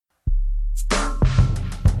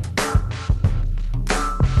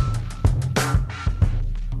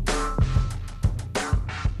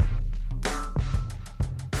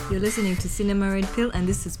You're listening to Cinema Red Pill, and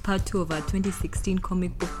this is part 2 of our 2016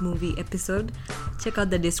 comic book movie episode. Check out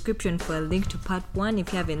the description for a link to part 1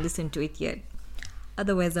 if you haven't listened to it yet.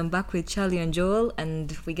 Otherwise, I'm back with Charlie and Joel,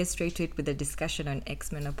 and we get straight to it with a discussion on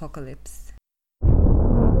X-Men Apocalypse.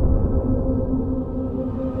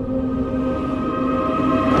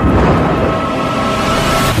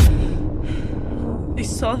 I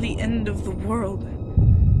saw the end of the world.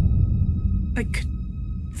 I could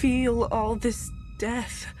feel all this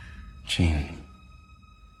death. Jean,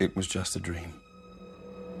 it was just a dream.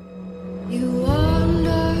 You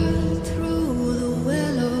wander through the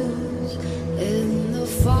willows in the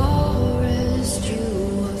forest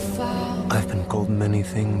you have found. I've been called many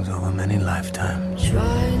things over many lifetimes.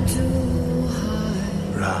 Trying to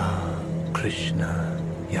hide. Ra, Krishna,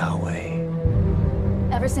 Yahweh.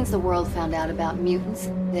 Ever since the world found out about mutants,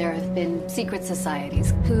 there have been secret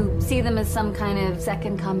societies who see them as some kind of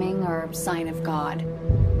second coming or sign of God.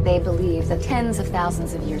 They believe that tens of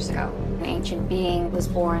thousands of years ago, an ancient being was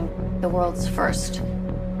born, the world's first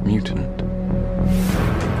Mutant.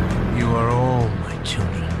 You are all my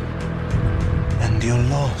children. And you're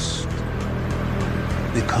lost.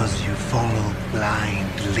 Because you follow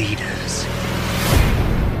blind leaders.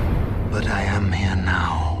 But I am here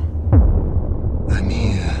now. I'm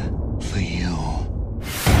here for you.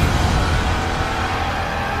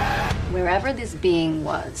 Wherever this being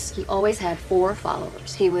was, he always had 4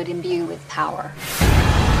 followers he would imbue with power.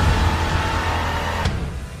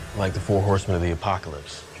 Like the 4 horsemen of the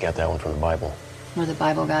apocalypse. You got that one from the Bible. Or the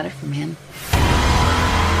Bible got it from him.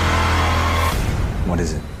 What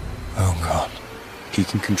is it? Oh, God. He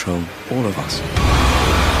can control all of us.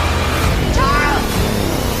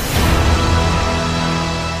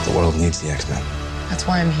 The world needs the X-Men. That's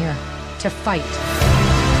why I'm here. To fight.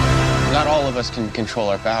 Not all of us can control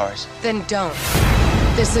our powers. Then don't.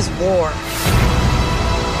 This is war.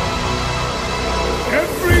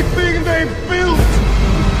 Everything they built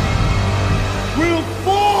will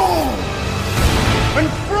fall! And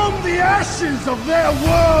from the ashes of their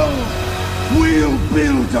world, we'll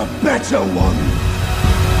build a better one!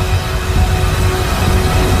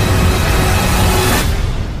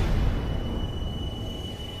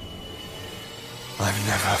 I've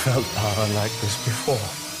never felt power like this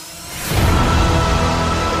before. I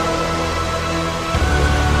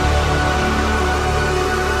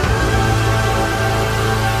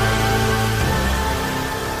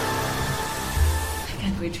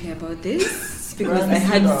can't wait to hear about this because I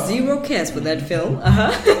had zero cares for that film.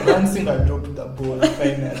 One thing I dropped the ball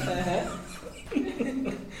finally.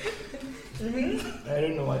 I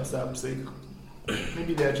don't know what's up. So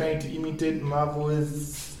maybe they're trying to imitate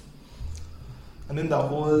Marvel's. And then the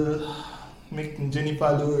whole making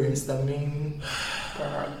Jennifer Lawrence the main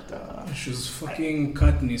character. She was fucking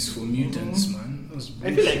Katniss for mutants, man. That was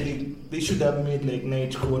I feel like they should have made like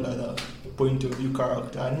Nightcrawler the point of view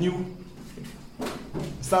character. I knew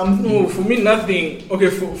something. No, for me nothing. Okay,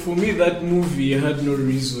 for me that movie had no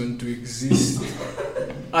reason to exist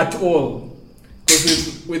at all.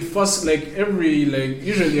 Because with first,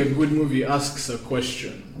 usually a good movie asks a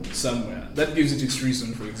question somewhere. That gives it its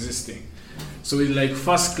reason for existing. So in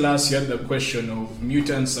First Class, you had the question of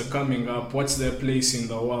mutants are coming up, what's their place in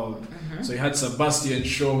the world? Mm-hmm. So you had Sebastian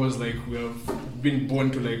Shaw was like, we have been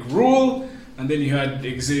born to rule, and then you had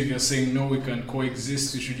Xavier saying, no, we can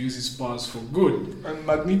coexist, we should use his powers for good. And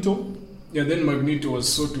Magneto? Yeah, then Magneto was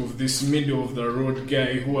sort of this middle of the road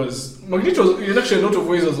guy who was... Magneto was in actually a lot of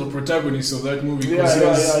ways as the protagonist of that movie, because he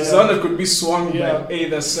was someone that could be swung by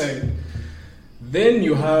either side. Then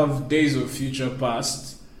you have Days of Future Past,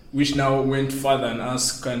 which now went further and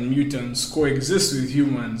asked, can mutants coexist with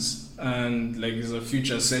humans? And is a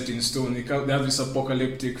future set in stone. They have this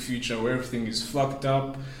apocalyptic future where everything is fucked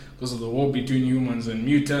up because of the war between humans and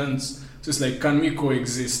mutants. So it's can we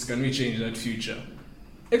coexist? Can we change that future?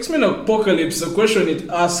 X-Men Apocalypse, the question it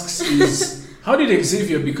asks is, how did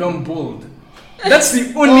Xavier become bald? That's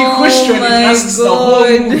the only question it asks the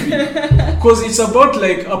whole movie. Because it's about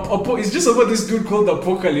it's just about this dude called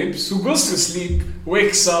Apocalypse who goes to sleep,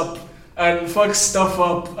 wakes up, and fucks stuff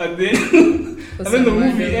up, and then the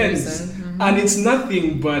movie ends. Mm-hmm. And it's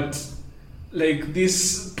nothing but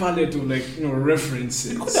this palette of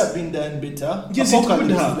references. It could have been done better. Yes, Apocalypse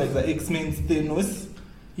it could have. Is the X-Men Thanos.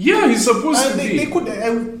 Yeah, he's supposed to be. They could.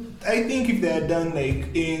 I think if they had done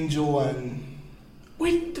Angel and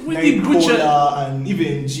Nightcrawler and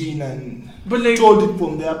even Jean and but told it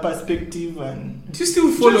from their perspective, and do you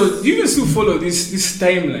even still follow this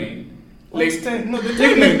timeline? No, the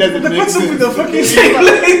timeline doesn't make what's sense. up with the fucking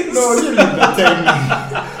timeline? No, really, the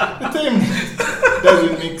timeline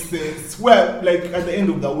doesn't make sense. Well, like at the end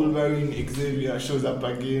of the Wolverine, Xavier shows up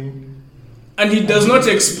again, and he does not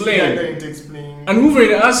explain. Yeah, doesn't explain. And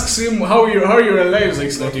Wolverine asks him how you're alive. Like,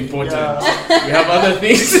 it's not important. We have other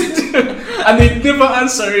things to do. And they never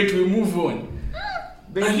answer it. We move on.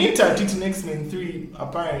 They hint at it in X-Men 3.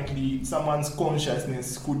 Apparently, someone's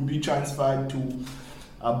consciousness could be transferred to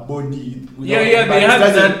a body. They had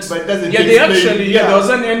that. But it doesn't they actually, there was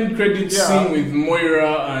an end credit scene with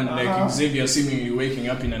Moira and like Xavier seemingly waking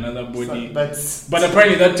up in another body. But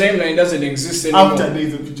apparently that timeline doesn't exist anymore. After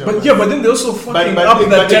Days of Future But Past. but then they also fucking but up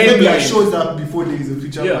that timeline. Xavier shows up before Days of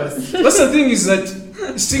Future Past. That's the thing is that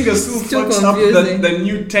Stinger still fucks up the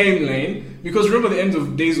new timeline. Because remember the end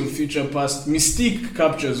of Days of Future Past, Mystique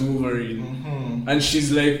captures Wolverine. And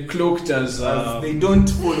she's like cloaked as they don't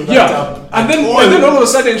follow that up. And then all of a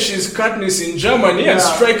sudden she's Katniss in Germany and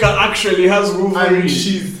Stryker actually has Wolverine. And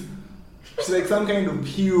she's like some kind of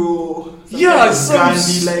hero. It's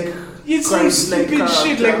some stupid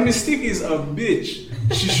shit. Like Mystique is a bitch.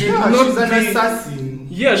 She should not she's be an assassin.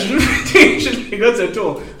 Yeah, she shouldn't be shit like that at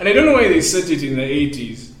all. And I don't know why they set it in the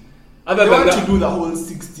 80s. They want to do the whole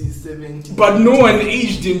 60s, 70s. But no one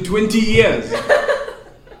aged in 20 years.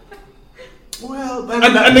 Well,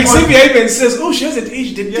 and Xavier even says, "Oh, she hasn't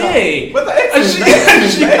aged a day." But the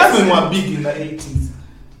X-Men were big in the 80s.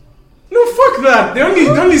 No, fuck that. They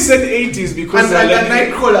only said 80s because and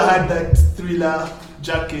Nightcrawler had that Thriller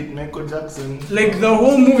jacket, Michael Jackson. Like the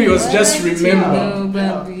whole movie was just remember.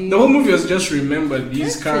 The whole movie was just remember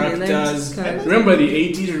these characters. Remember the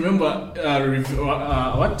 80s. Remember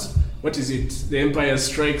what? What is it? The Empire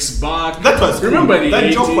Strikes Back. That was cool. Remember the that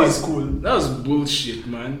 80s? Joke was cool. That was bullshit,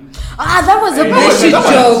 man. That was a bullshit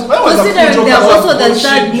joke. Considering there was also the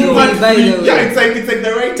third movie, by the way. Yeah, it's like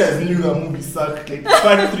the writers knew the movie sucked. Like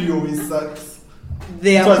part 3 always sucks.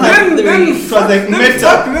 They are then it was like meta.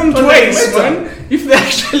 Fuck them twice, man. If they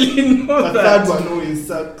actually know the that. The third one always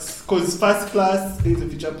sucks. Because First Class, Days of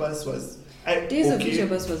Future Past was. Days of Future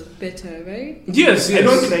Past was better, right? Yes. I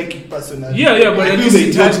don't like it personally. Yeah, but I knew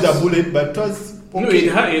they dodged the bullet, but it was okay.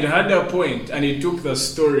 No, it had a point, and it took the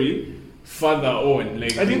story further on.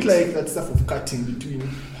 Like I didn't like that stuff of cutting between the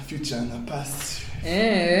future and the past.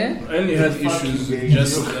 I only had issues with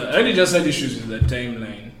just had issues with the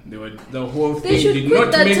timeline. The whole thing did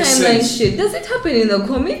not make sense. Shit. Does it happen in the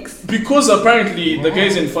comics? Because apparently the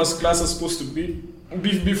guys in First Class are supposed to be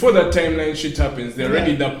before that timeline shit happens. They're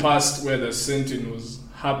already in the past where the Sentinels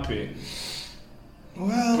happen.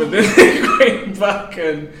 Well, but then they're going back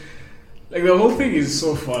and like the whole thing is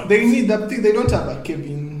so far. They need that thing. They don't have a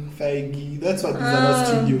Kevin Feige. That's what these other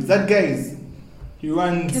studios. That guy he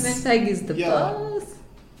runs. Kevin Feige is the boss.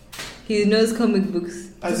 He knows comic books.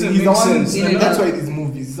 He's the one. That's why these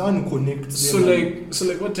movies. He's the one who connects. So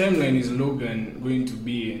like, what timeline is Logan going to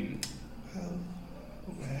be in?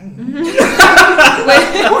 Who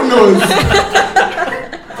knows?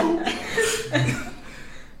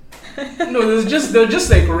 No, they're just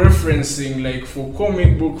like referencing, like for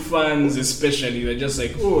comic book fans especially, they're just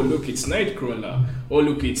like, oh look, it's Nightcrawler, oh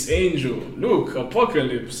look, it's Angel, look,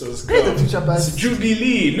 Apocalypse has come, it's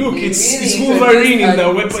Jubilee, look, it's Wolverine in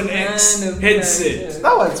the Weapon X headset.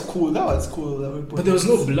 That was cool. But there was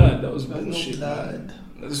no blood. That was bullshit. No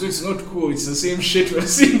blood. So it's not cool. It's the same shit we've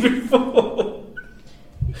seen before.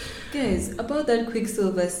 Guys, about that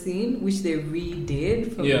Quicksilver scene, which they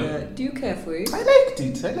redid from do you care for it? I liked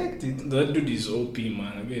it. That dude is OP,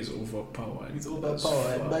 man. That guy is overpowered. He's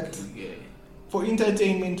overpowered, but for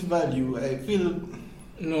entertainment value, I feel...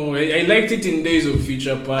 No, I liked it in Days of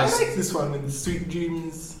Future Past. I like this one with the Sweet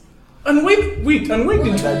Dreams. And wait, did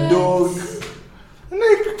the dog.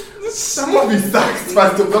 Like, the movie sucks.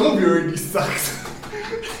 First of all, the movie already sucks.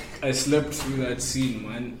 I slept through that scene,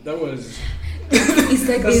 man. That was... It's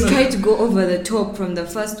like they tried to go over the top from the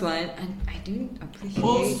first one, and I didn't appreciate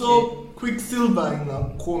Also, Quicksilver in the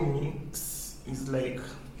comics is like...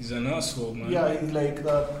 He's an asshole, man. Yeah, he's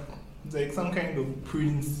like some kind of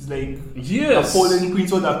prince, like the fallen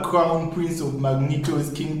prince or the crown prince of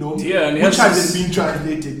Magneto's kingdom. Yeah, and which hasn't been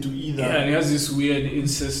translated to either. Yeah, and he has this weird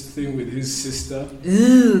incest thing with his sister.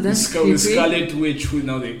 Ew, that's creepy. Scarlet Witch, who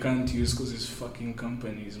now they can't use because it's fucking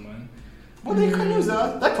companies, man. But they can use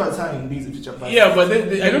her. That was her in Days of Future Past. Yeah, but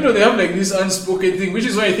I don't know, they have like this unspoken thing, which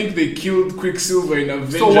is why I think they killed Quicksilver in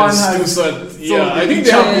Avengers. So one has, I think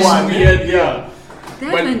they have one weird, They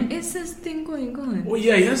have an incest thing going on. Oh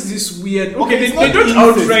yeah, he has this weird... Okay, they don't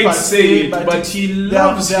outright say it, but he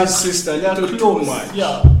loves his sister a little too much.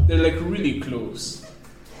 Yeah. They're like really close.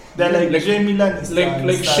 They're like Jamie Lannister.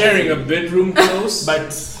 Like sharing a bedroom close.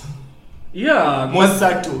 But... Yeah. More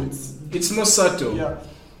subtle. It's more subtle. Yeah.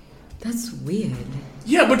 That's weird.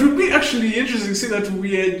 Yeah, but it would be actually interesting to see that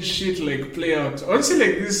weird shit like play out. I would say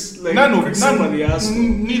like this, like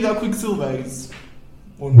neither Quicksilver is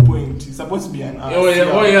on point. It's supposed to be an ass. The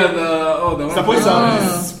one supposed to have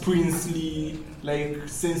this princely like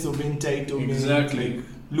sense of entitlement. Exactly. Like,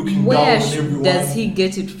 looking where down on everyone. Does he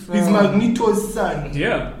get it from? He's Magneto's son.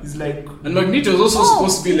 Yeah. He's like... And Magneto is also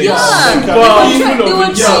supposed to be like... They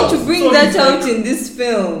were trying to bring that out in this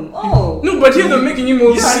film. Oh. No, but here they're making him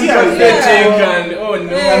all sympathetic and... Oh,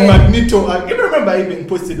 no. And Magneto... I remember I even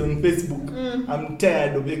posted on Facebook, I'm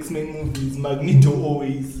tired of X-Men movies. Magneto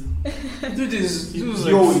always... Dude is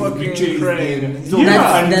like fucking crazy.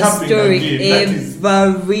 That's the story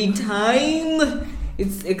every time.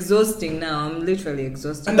 It's exhausting now. I'm literally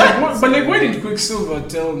exhausted. And but like, why did Quicksilver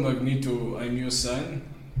tell Magneto, "I'm your son"?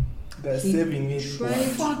 They're saving it.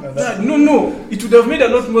 Fuck that. No. It would have made a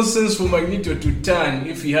lot more sense for Magneto to turn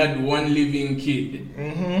if he had one living kid.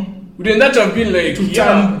 Wouldn't that have been like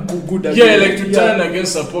to turn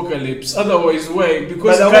against Apocalypse? Otherwise, why?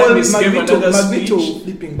 Because Katniss gave another Magneto speech.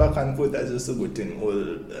 flipping back and forth has also gotten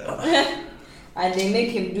old. And they make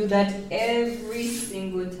him do that every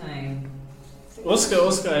single time.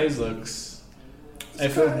 Oscar Isaacs. I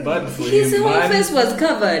felt bad for him. His whole face was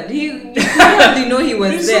covered. You hardly know he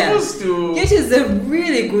was there. Supposed to. Yet he's a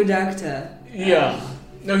really good actor. Yeah.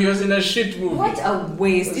 No, he was in a shit movie. What a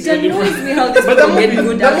waste. It annoys me how these people get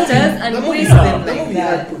good actors and waste them like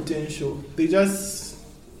that. Had potential. They just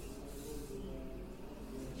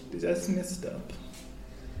messed up.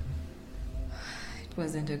 It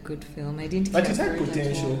wasn't a good film. I didn't. But it had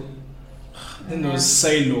potential. Then there was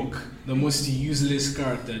Psylocke, the most useless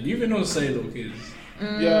character. Do you even know what Psylocke is?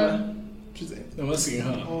 Yeah. I'm asking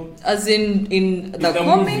her. As in the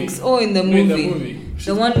comics movie. Or in the No, movie? in the movie.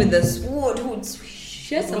 The one with the sword.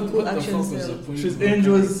 She has some cool action scenes. She's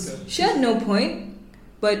Angel's. She had no point,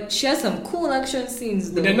 but she has some cool action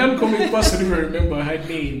scenes though. The non-comic person even remember her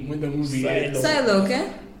name when the movie ends. Psylocke,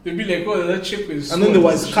 eh? They'd be like, oh, that chick was... And then there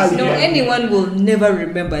was Caliban. No, anyone will never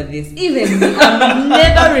remember this. Even me, I'm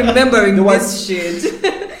never remembering this shit.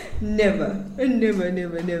 Never.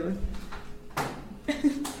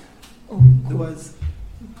 Oh, there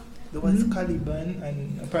was Caliban,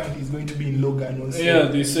 and apparently he's going to be in Logan also. Yeah,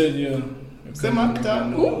 they said, yeah. Same actor?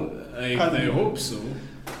 Who? I hope so.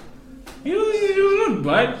 He was not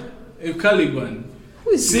bad. Caliban.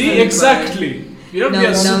 See, Caliban? Exactly. You have to be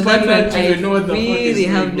a Superman to know what the fuck is really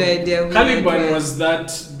have no idea. Caliban was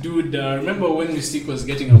that dude. Remember when Mystique was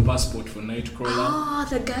getting a passport for Nightcrawler?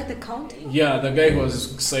 The guy, the counting? Yeah, the guy who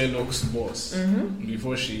was Psylocke's boss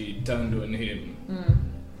before she turned on him.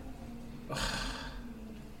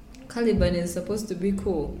 Caliban is supposed to be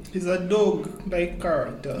cool. He's a dog-like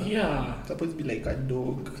character. Yeah. Supposed to be like a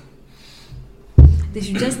dog. They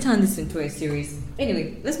should just turn this into a series.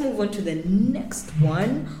 Anyway, let's move on to the next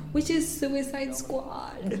one, which is Suicide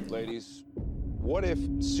Squad. Ladies, what if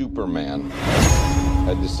Superman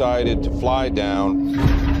had decided to fly down,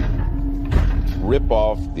 rip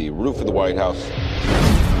off the roof of the White House,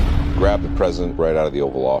 grab the president right out of the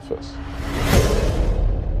Oval Office?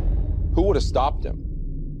 Who would have stopped him?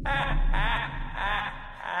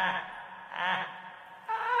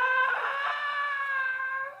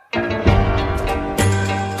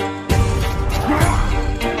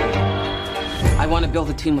 I want to build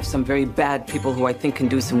a team of some very bad people who I think can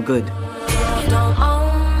do some good.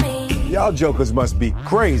 Y'all jokers must be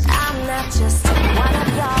crazy. I'm not just one of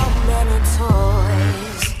your many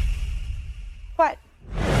toys. What?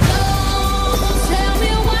 Tell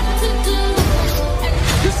me what to do.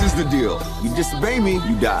 This is the deal. You disobey me,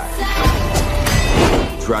 you die.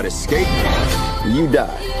 Try to escape, you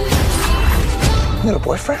die. You got a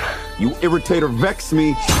boyfriend? You irritate or vex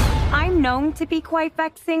me, I'm known to be quite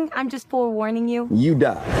vexing. I'm just forewarning you. you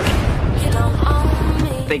die.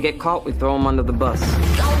 If they get caught, we throw them under the bus.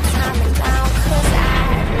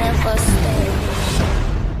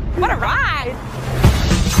 What a ride!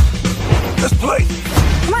 Let's play.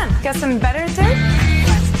 Come on, got some better to?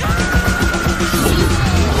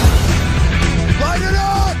 Light it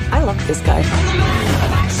up! I love this guy.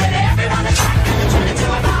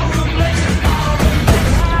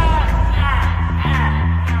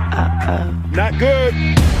 Not good.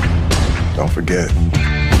 Don't forget,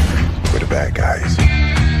 we're the bad guys.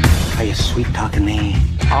 Are you sweet talking me?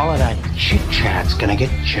 All of that chit chat's gonna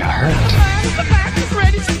get you hurt. The back is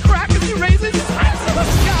ready to crack as you raise it hands to the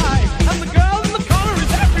sky. And the girl in the corner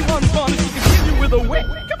is everyone's fun. She can kill you with a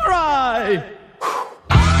wink of her eye.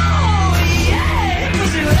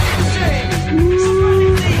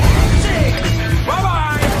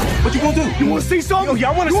 What you gonna do? You wanna see something? Yo,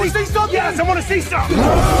 y'all wanna see something? Yes, I wanna see something.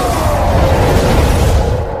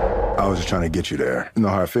 I was just trying to get you there. You know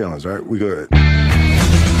hard feelings, right? We good.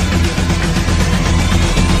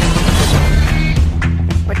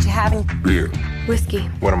 What you having? Beer. Whiskey.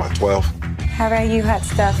 What am I, 12? How about you, hot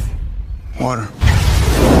stuff? Water.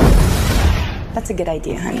 That's a good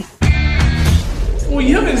idea, honey. Oh,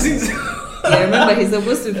 you haven't seen... Yeah, remember, he's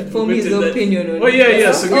supposed to form his opinion on it. Oh,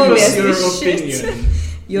 yeah, so give us your opinion.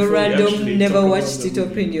 Your random, never watched it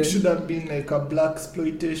opinion. Should have been like a black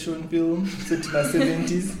exploitation film set in the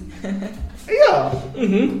 70s. Yeah.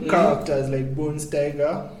 Characters like Bones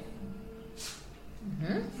Tiger.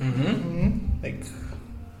 Like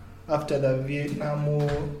after the Vietnam War,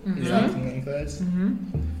 something like that.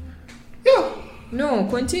 Yeah. No,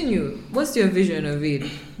 continue. What's your vision of it?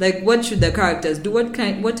 Like, what should the characters do? What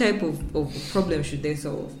type of problem should they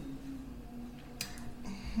solve?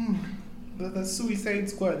 The Suicide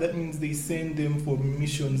Squad, that means they send them for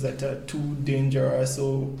missions that are too dangerous.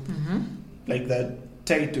 So, like that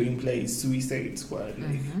title implies Suicide Squad.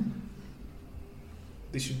 Like,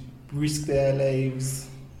 they should risk their lives.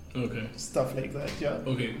 Okay. Stuff like that, yeah.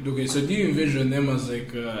 Okay. So do you envision them as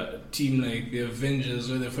like a team like the Avengers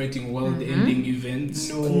where they're fighting world-ending events?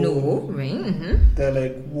 No. Right. They're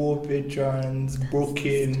like war veterans,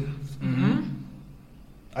 broken.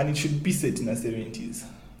 And it should be set in the 70s.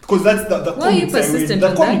 Because that's the comics I read.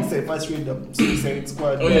 The comics I first read, the Suicide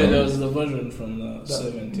Squad. Oh yeah, that was the version from the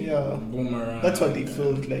 70s. Yeah. Boomerang. That's what it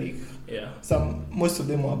felt like. Yeah. Most of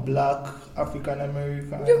them were black, African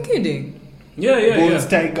American. You're kidding? Yeah. Bones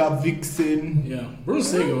Tiger, Vixen. Yeah.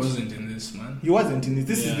 Bones Tiger wasn't in this, man. He wasn't in this.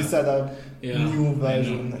 This is this other new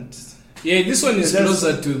version. Yeah, this one is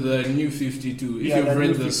closer to the New 52. If you've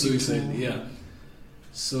read the 52. Suicide,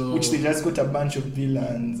 So which they just got a bunch of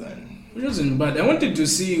villains and. It wasn't bad. I wanted to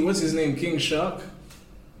see what's his name, King Shark.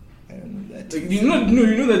 I don't know that. Like, you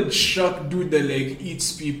know that Shark dude that like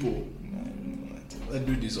eats people. That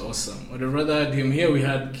dude is awesome. I'd rather had him. Here we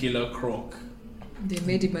had Killer Croc. They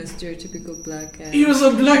made him a stereotypical black guy. He was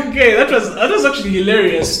a black guy. That was actually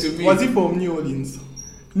hilarious to me. Was he from New Orleans?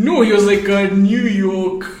 No, he was like a New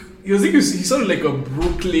York. He sounded like a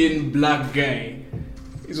Brooklyn black guy.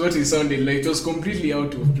 Is what he sounded like. It was completely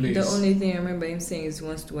out of place. The only thing I remember him saying is he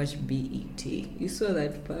wants to watch BET. You saw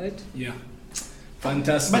that part? Yeah.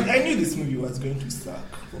 Fantastic. But I knew this movie was going to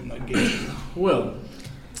suck from the get-go. Well.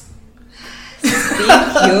 Speak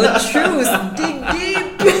your truth. Dig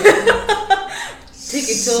deep. Take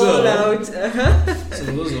it all out. So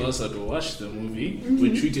those of us that watched the movie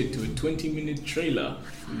were treated to a 20-minute trailer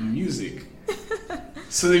with music.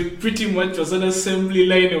 So they pretty much was an assembly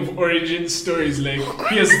line of origin stories. Like,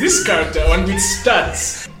 here's this character and with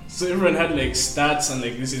stats. So everyone had like stats and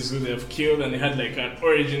like this is who they have killed, and they had like an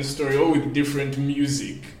origin story all with different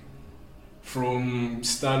music from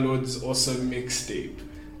Star-Lord's awesome mixtape.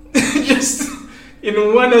 Just in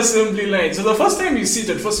one assembly line. So the first time you see it,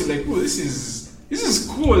 at first you're like, oh, this is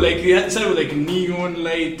cool. Like they started with like neon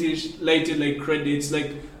lighted like credits.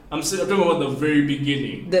 Like I'm talking about the very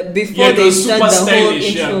beginning. Before it they was start super the whole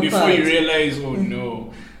stylish. intro Before part. you realize, oh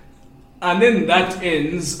no. And then that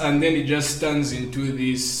ends, and then it just turns into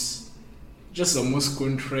this, just the most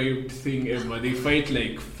contrived thing ever. They fight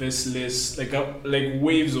like faceless, like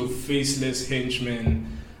waves of faceless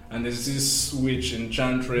henchmen, and there's this witch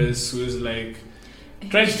enchantress who's like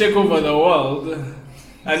trying to take over the world,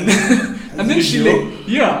 and then she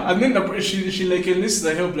like enlists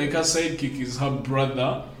the help. Like her sidekick is her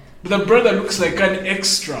brother, but the brother looks like an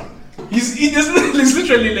extra. He's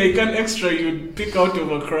literally like an extra you'd pick out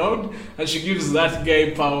of a crowd, and she gives that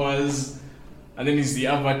guy powers, and then he's the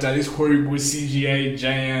Avatar, this horrible CGI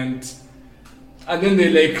giant, and then they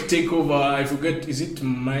like take over. I forget, is it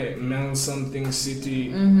Mel something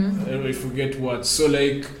city? I forget what. So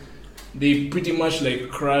like they pretty much like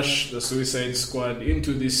crash the Suicide Squad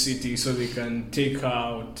into this city so they can take her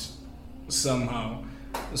out somehow.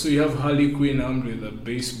 So you have Harley Quinn armed with a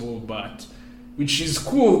baseball bat, which is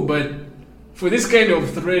cool, but for this kind of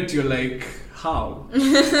threat, you're like, how?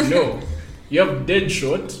 No. You have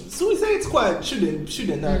Deadshot. Suicide Squad shouldn't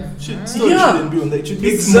be on that. It should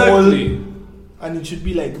be small, and it should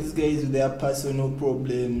be like these guys with their personal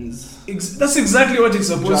problems. That's exactly what it's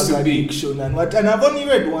supposed to be. And I've only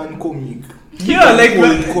read one comic. Yeah, like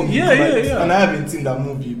comic, yeah. And I haven't seen that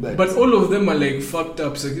movie, but all of them are like fucked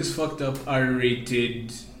up. So this fucked up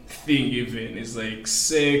R-rated thing even. It's like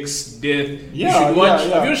sex, death. You should watch.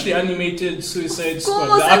 Have you watched the animated Suicide Squad?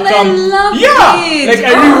 Course, the and I loved it. Like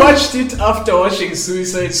I rewatched it after watching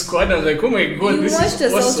Suicide Squad. I was like, oh my god, you this watched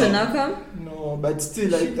is Assault awesome. on Arkham? No, but still,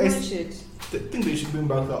 like I think they should bring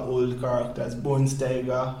back the old characters, Bones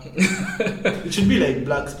Tiger. It should be like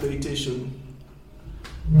black exploitation.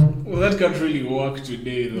 Well, that can't really work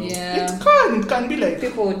today, though. Yeah. It can be like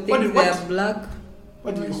people would think they're black.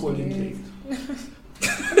 What do you call it?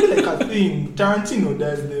 Like a thing. Tarantino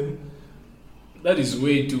does them. That is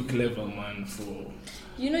way too clever, man. For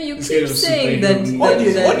you keep saying that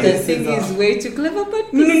the thing is way too clever,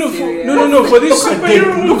 but no. For this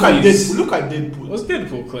superhero movies, look at Deadpool. Was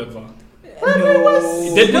Deadpool clever?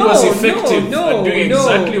 Deadpool was effective at doing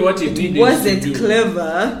exactly what it needed to do. It wasn't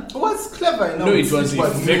clever. It was clever. No, it was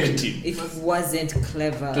effective. It wasn't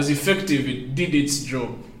clever. It was effective. It did its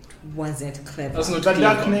job. Wasn't clever. That's not The clever.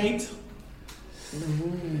 Dark Knight.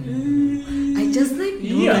 I just like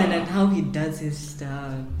Nolan and how he does his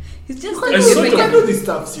stuff. He's just he can do this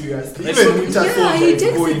stuff seriously. Even Winter Soldier he takes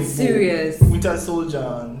is going it serious. for Winter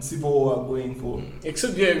Soldier and Civil War are going for.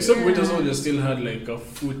 Except Winter Soldier still had like a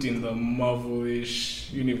foot in the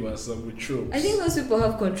Marvel-ish universe with tropes. I think those people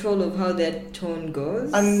have control of how their tone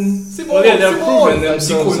goes. And Civil War, they've proven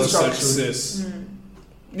themselves a success.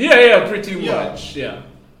 Yeah, pretty much. Yeah.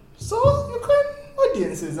 So you can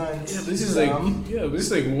audiences and this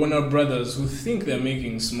is like Warner Brothers who think they're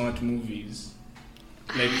making smart movies.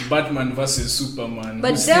 Like Batman versus Superman,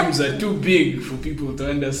 but whose themes are too big for people to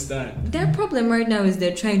understand. Their problem right now is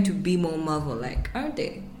they're trying to be more Marvel-like, aren't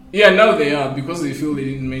they? Yeah, now they are, because they feel they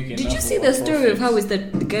didn't make enough. Did you see the story of how is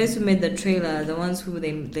that the guys who made the trailer, the ones who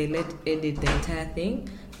they let edit the entire thing?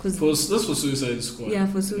 That's for Suicide Squad. Yeah,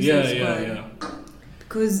 for Suicide Squad. Yeah.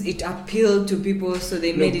 Because it appealed to people, so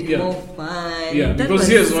they made it more fun. Yeah, that because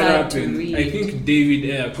here's what sad to happened. read. I think David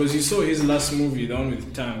Ayer, because you saw his last movie, the one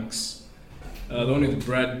with tanks. The one with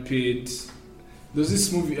Brad Pitt. There's this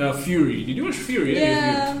movie, Fury. Did you watch Fury?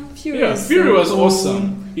 Yeah, Fury. Yeah, Fury was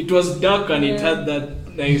awesome. It was dark and it had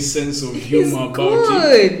that nice sense of humor about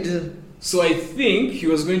it. So I think he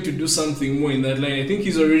was going to do something more in that line. I think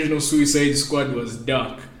his original Suicide Squad was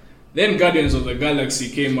dark. Then Guardians of the Galaxy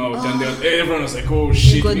came out and everyone was like, oh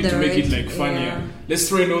shit, we need to make it like funnier. Yeah. Let's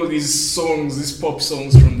throw in all these songs, these pop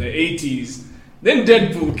songs from the 80s. Then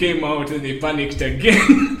Deadpool came out and they panicked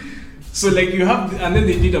again. So like you have, and then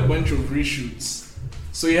they did a bunch of reshoots.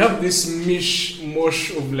 So you have this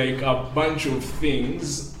mosh of like a bunch of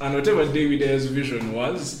things, and whatever David Ayer's vision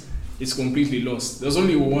was, it's completely lost. There's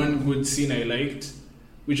only one good scene I liked,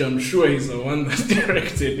 which I'm sure he's the one that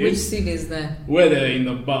directed it. Which scene is that? Where they're in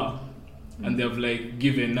the bar, and they've like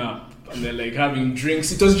given up, and they're like having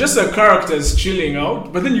drinks. It was just the characters chilling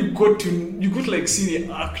out, but then you got to like see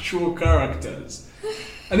the actual characters.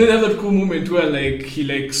 And then they have that cool moment where like he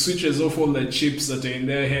like switches off all the chips that are in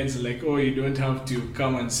their heads, like, oh, you don't have to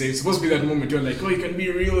come and save. It's supposed to be that moment where like, oh, you can be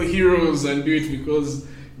real heroes and do it because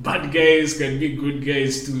bad guys can be good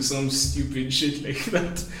guys too, some stupid shit like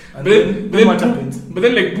that. And then what happens? But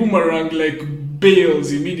then like Boomerang like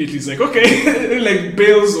bails immediately. It's like, okay, like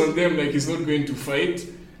bails on them like he's not going to fight.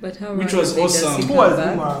 But how which was awesome. Who was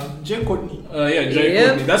Boomerang? Jay Courtney. Jay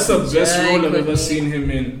Courtney. That's the best role I've ever seen him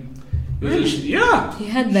in. Really? Yeah. He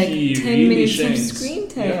had like 10 minutes of screen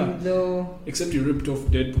time though. Except he ripped off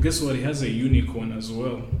Deadpool. Guess what? He has a unicorn as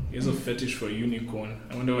well. He has a fetish for a unicorn.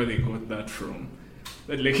 I wonder where they got that from.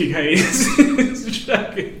 That lucky guy is his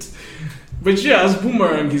jacket. But yeah, as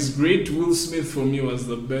Boomerang, he's great. Will Smith for me was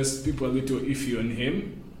the best. People are a little iffy on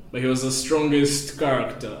him. But he was the strongest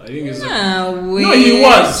character. I think he's no, he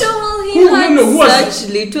was. Joel, he had such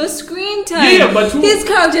little screen time. Yeah, but his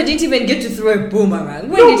character didn't even get to throw a boomerang.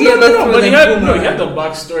 When did he ever throw a boomerang? No, he had the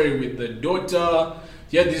backstory with the daughter.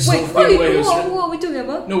 He had this whole thing where he was... Who are we talking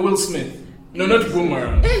about? No, Will Smith. No, not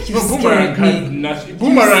Boomerang. Boomerang had nothing.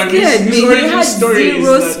 Boomerang, his origin story is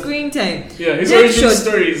that... screen time. Yeah, his origin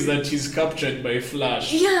story is that he's captured by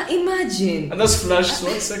Flash. Yeah, imagine. And that's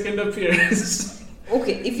Flash's second appearance.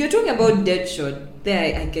 Okay, if you're talking about Deadshot,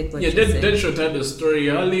 there I get what you're saying. Deadshot had a story.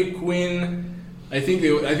 Harley Quinn, I think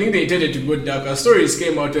they intended to go darker. Stories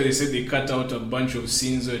came out where they said they cut out a bunch of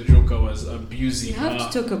scenes where Joker was abusing her. You have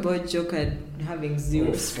to talk about Joker having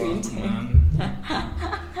zero screen time.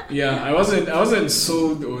 Yeah, I wasn't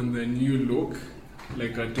sold on the new look,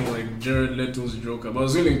 like at all, like Jared Leto's Joker. But I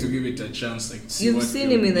was willing to give it a chance. Like, you've seen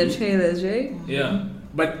him in the trailers, right? Yeah.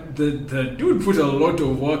 But the dude put a lot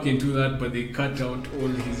of work into that, but they cut out all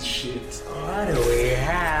his shit. What do we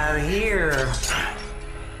have here?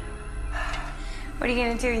 What are you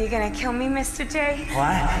gonna do? Are you gonna kill me, Mr. J?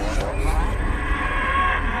 What?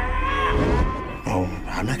 Oh,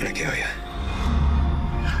 I'm not gonna kill you.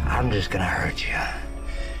 I'm just gonna hurt you.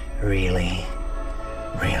 Really,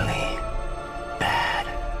 really bad.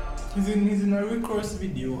 He's in a recourse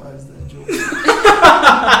video as the Joker.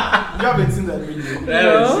 You haven't seen that video. I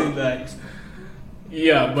haven't seen that.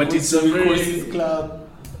 Yeah, but it's a very club.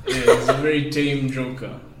 Yeah, it's a very tame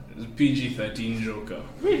Joker. PG-13 Joker.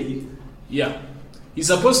 Really? Yeah. He's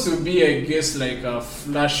supposed to be, I guess, like a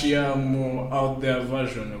flashier, more out there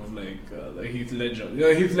version of like the Heath Ledger.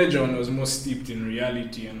 The Heath Ledger one was more steeped in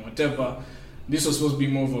reality and whatever. This was supposed to be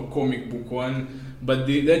more of a comic book one, but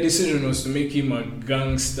their decision was to make him a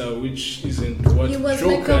gangster, which isn't what He was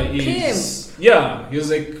Joker like a is. pimp. Yeah, he was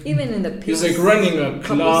like Even in the pimp. he was like running a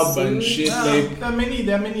club and shit. Like there are many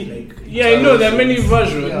like. yeah, I know there are many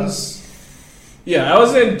versions. Yeah, it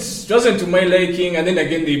wasn't to my liking, and then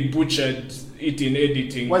again they butchered it in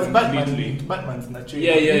editing. Was completely. Batman's natural?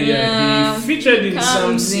 Yeah. He featured in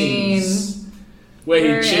some scenes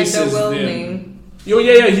where he chases them.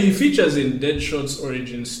 He features in Deadshot's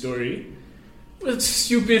origin story. But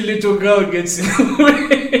stupid little girl gets in the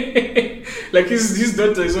way. Like his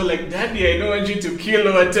daughter is all like, Daddy, I don't want you to kill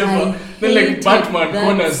or whatever. Then like Batman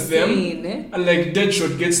corners them, and like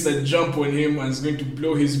Deadshot gets the jump on him and is going to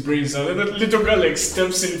blow his brains out. And that little girl like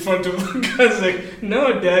steps in front of the guy's like,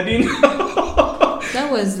 no, Daddy, no.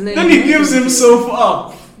 That was late. Then he gives himself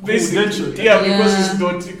up. Basically, Deadshot, because his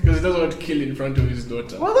daughter, because he doesn't want to kill in front of his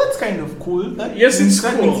daughter. Well, that's kind of cool. Yes, it's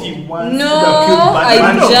that cool. means he wants No, to have killed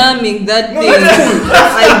Batman. I'm jamming that thing.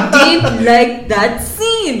 I did like that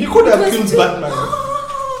scene. He could have killed Batman.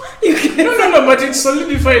 No, but it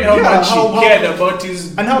solidified how much he cared about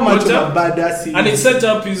his and how much of daughter, a badass he is. and it set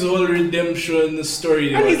up his whole redemption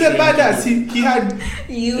story. And he's a badass. He had.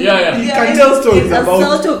 You He can tell stories in about.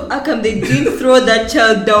 Assault of Arkham, they didn't throw that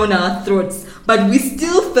child down our throats, but we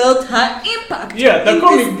still felt her impact. Yeah, the in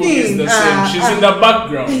comic this book is thing. the same. She's in the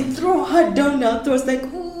background. They throw her down our throats like,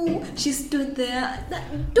 ooh, she stood there.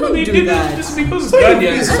 Don't they do did that. It's because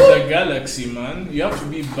Guardians of the Galaxy, man. You have to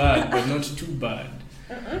be bad, but not too bad.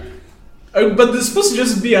 But they're supposed to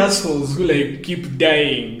just be assholes who like keep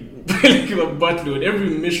dying. Like a buttload. Every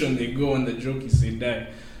mission they go on, the joke is they die.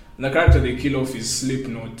 And the character they kill off is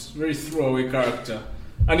Slipknot. Very throwaway character.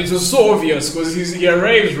 And it was so obvious because he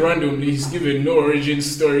arrives randomly, he's given no origin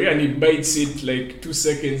story, and he bites it like 2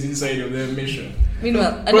 seconds inside of their mission.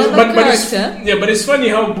 Meanwhile, another character. But it's funny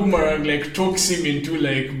how Boomerang like talks him into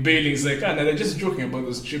like bailing. It's like, they're just joking about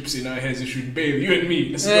those chips in our heads. You should bail, you and me.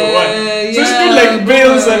 Let's go one. So she like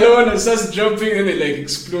bails alone and starts jumping, and they like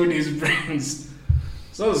explode his brains.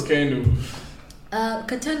 So that was kind of.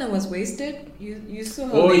 Katana was wasted. You saw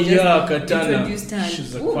how they just Katana. introduced her.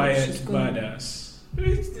 She's a quiet badass.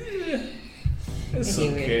 It's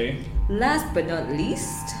Anyway, okay. Last but not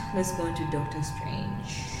least, let's go on to Doctor Strange.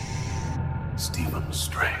 Stephen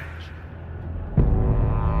Strange.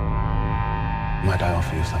 Might I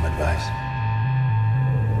offer you some advice?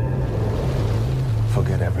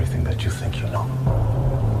 Forget everything that you think you know.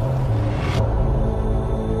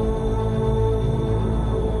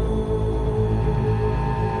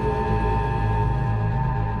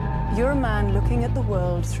 You're a man looking at the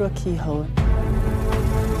world through a keyhole.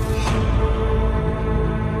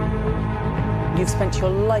 You've spent your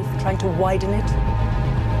life trying to widen it.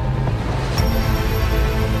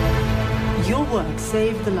 Your work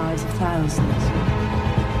saved the lives of thousands.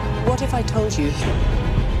 What if I told you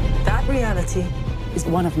that reality is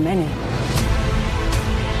one of many?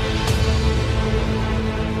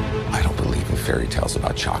 I don't believe in fairy tales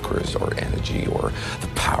about chakras or energy or the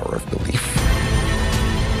power of belief.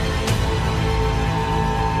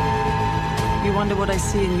 You wonder what I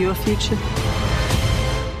see in your future?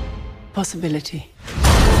 Possibility.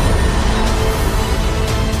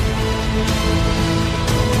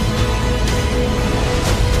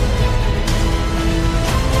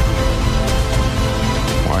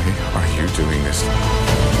 Why are you doing this?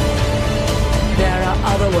 There are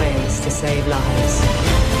other ways to save lives.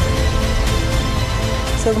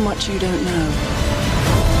 So much you don't know.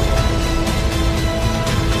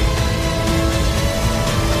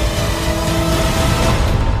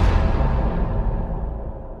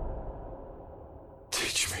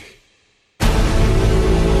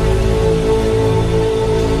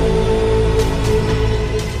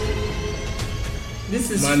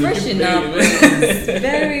 Fresh enough.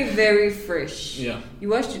 Very, very fresh. Yeah. You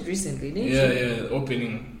watched it recently, didn't you? Yeah,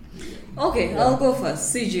 opening. Okay, I'll go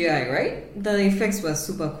first. CGI, right? The effects were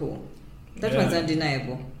super cool. That one's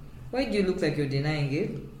undeniable. Why do you look like you're denying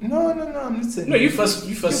it? No, I'm not saying. No, you first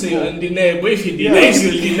say you're undeniable. If he denies,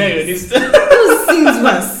 you'll deny it. Those scenes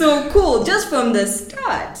were so cool, just from the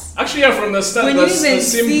start. Actually, from the start, when that's you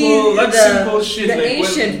even simple shit. The like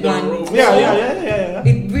ancient one. Yeah.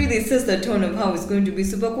 It really sets the tone of how it's going to be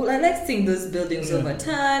super cool. I like seeing those buildings over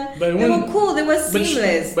time. They were cool. They were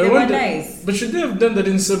seamless. They were nice. But should they have done that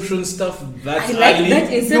Inception stuff that I like early?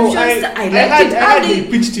 that Inception stuff. I liked it early. They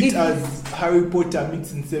pitched it as Harry Potter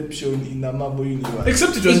meets Inception in the Marvel universe.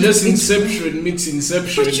 Except it was just Inception meets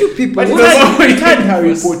Inception. But you people, But it had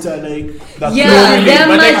Harry Potter like the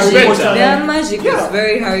their magic was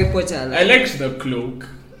very Harry Potter. I liked the cloak.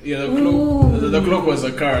 Yeah, the cloak was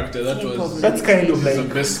a character. That's kind of like the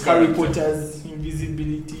best Harry character. Potter's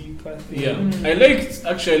invisibility kind of thing. Yeah, I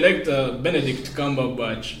liked Benedict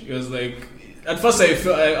Cumberbatch. It was like at first I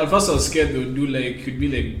was scared they would do like he'd be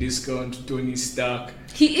like discount Tony Stark.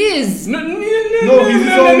 He is. No,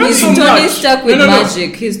 he's Tony Stark with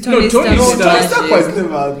magic. He's Tony Stark with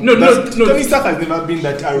magic. Tony Stark has never been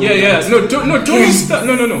that arrogant. Yeah. Tony Stark.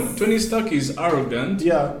 No. Tony Stark is arrogant.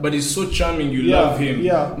 Yeah. But he's so charming. You love him.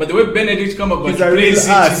 Yeah. But the way Benedict Cumberbatch plays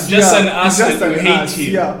it, he's just an ass and you hate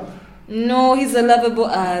him. Yeah. No, he's a lovable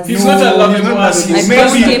ass. He's not a lovable ass. Maybe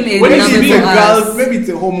it's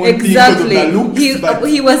a hormone thing because of the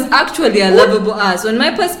looks. He was actually a lovable ass. On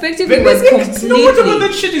my perspective, he was completely. No, what about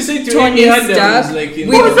that shit you say to Tony Stark? And that's the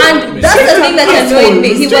thing that annoyed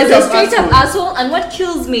me. He was a straight up asshole. And what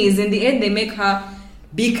kills me is in the end they make her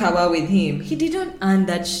be kawa with him. He didn't earn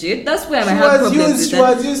that shit. That's where I had problems with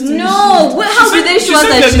that. No, how did they show us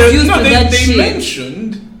that she's used to that shit? They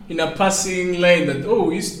mentioned in a passing line that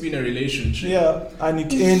we used to be in a relationship. Yeah, and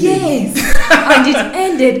it ended. Yes, and it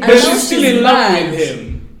ended. But she's still in love with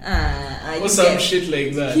him. Or some shit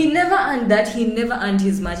like that. He never earned that. He never earned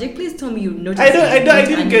his magic. Please tell me you noticed. I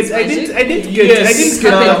didn't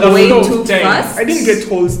get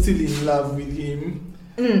Hole still in love with him.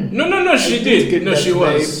 No, she did. No, she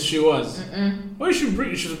was. Why should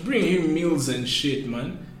bring him meals and shit,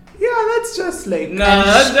 man? Yeah, that's just like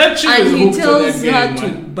that chick is hooked on that game, and he tells her man. to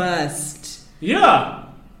burst. Yeah.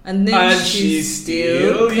 And then she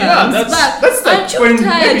still comes back. That's Aren't you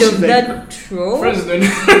tired of that trope? Friends don't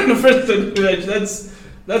do that.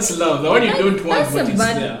 That's love. The one you don't want, but it's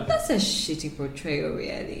there. That's a shitty portrayal,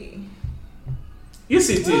 really. Yes,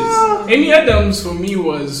 it is. Amy Adams for me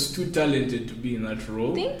was too talented to be in that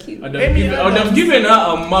role. Thank you. I would have given her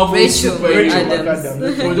a Marvel Rachel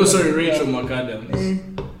McAdams. Rachel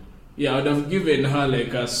McAdams. Yeah, I would have given her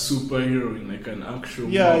like a superhero, like an actual.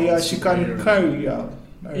 Yeah, she can carry. Yeah,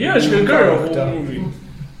 she can carry a whole movie.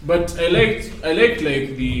 But I liked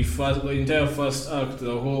like the entire first act,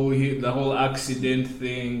 the whole accident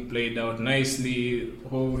thing played out nicely.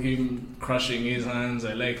 Him crushing his hands,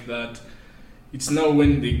 I like that. It's now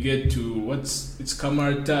when they get to it's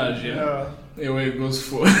Kamartaj, yeah, where it goes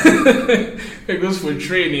for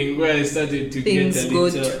training, where I started to things get go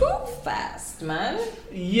too fast, man.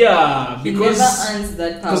 Yeah, because he never earns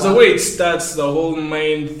that power. Because the way it starts, the whole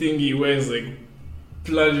mind thingy where it's like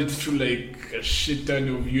plunged through like a shit ton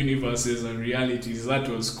of universes and realities, that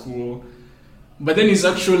was cool. But then his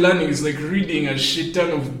actual learning is like reading a shit ton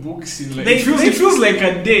of books in like it feels like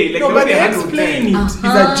a day. Like but they explain it. He's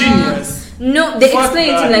a genius. No, they explain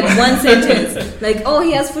it in like one sentence. Like,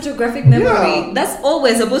 he has photographic memory. Yeah. That's all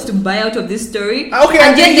we're supposed to buy out of this story. Okay,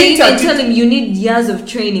 and then they even tell him you need years of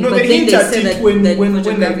training. No, but then they say that when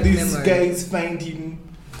photographic these memory. guys find him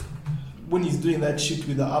when he's doing that shit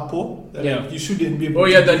with the apple. Like, you shouldn't be able.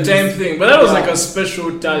 The time thing. But that was like a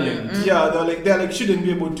special talent. Mm-hmm. Yeah, they're like shouldn't be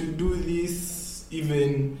able to do this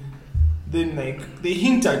even. Then like they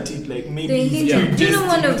hint at it like maybe. Do you know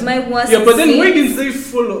one of my worst? Yeah, but then why didn't they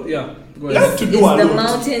follow? Yeah. It's the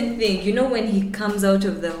mountain thing. You know when he comes out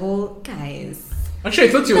of the hole, guys. Actually,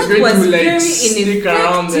 I thought he was going to like stick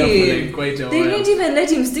around there for like quite a while. They didn't even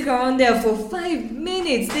let him stick around there for 5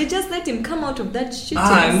 minutes. They just let him come out of that shit.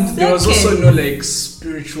 And there was also no like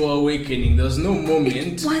spiritual awakening. There was no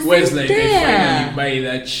moment where it's like I finally buy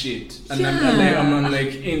that shit and I'm not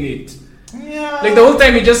like in it. Yeah. Like the whole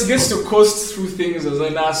time he just gets to coast through things as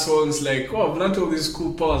an asshole. It's like, I've learned all these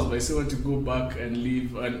cool powers, but I still want to go back and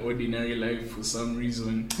live an ordinary life for some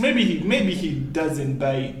reason. Maybe he doesn't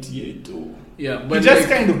buy it yet, or but he just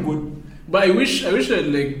kind of good. But I wish I'd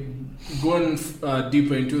like gone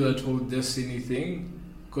deeper into that whole Destiny thing,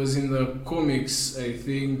 because in the comics I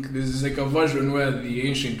think there's like a version where the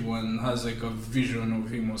Ancient One has like a vision of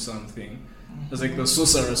him or something. It's like the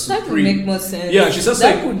Sorcerer Supreme. That would make more sense. Yeah, she starts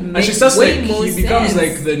he becomes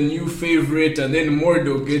like the new favorite, and then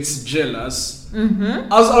Mordo gets jealous.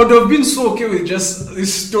 Mm-hmm. I would have been so okay with just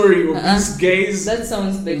this story of these guys. That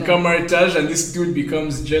sounds better. In Kamartaj, and this dude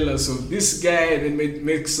becomes jealous of this guy, and then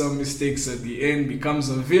makes some mistakes at the end, becomes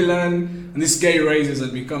a villain, and this guy rises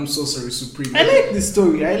and becomes Sorcerer Supreme. I like the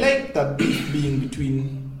story. I like that beef being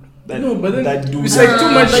between. But then that dude. It's like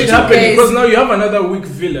too much shit happening because now you have another weak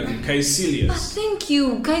villain, Caecilius. But thank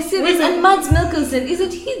you, Caecilius and Mads Mikkelsen.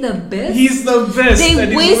 Isn't he the best? He's the best.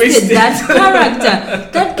 They wasted that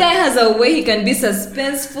character. That guy has a way he can be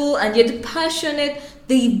suspenseful and yet passionate.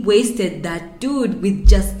 they wasted that dude with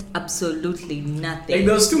just absolutely nothing. Like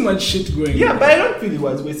there was too much shit going on. Yeah, but I don't feel he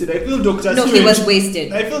was wasted. I feel Doctor No, Strange, he was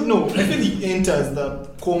wasted. I feel he enters the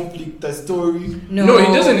conflict, the story. No, he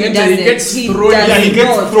doesn't enter. He gets thrown. Yeah, he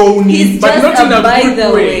gets thrown in, but not in a by good the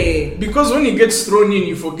way. way. Because when he gets thrown in,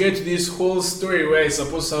 you forget this whole story where he's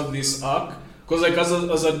supposed to have this arc. Because like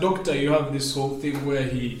as a doctor, you have this whole thing where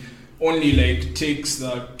he only like takes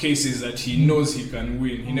the cases that he knows he can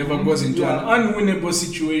win. He never goes into an unwinnable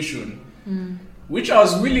situation, which I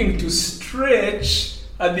was willing to stretch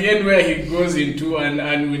at the end where he goes into an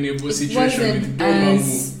unwinnable situation with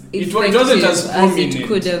Dormammu. It wasn't as prominent it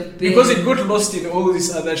could have been. because it got lost in all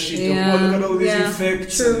this other shit. Yeah. Look at all these Yeah,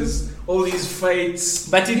 effects, true. and all these fights.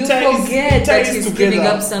 But You forget that he's giving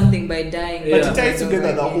up something by dying. But it ties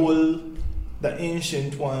together the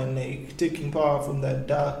ancient one, like taking power from the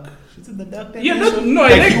dark. Is it the dark dimension? Yeah,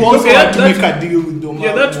 I like he also had to that, make a deal with Dormammu.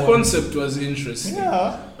 Yeah, that concept was interesting.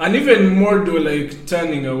 Yeah. And even Mordo like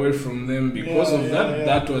turning away from them because of that. Yeah.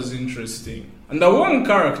 That was interesting. And the one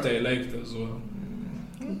character I liked as well.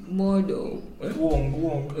 Mordo.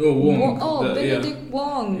 Wong. Oh, Wong. Oh, Benedict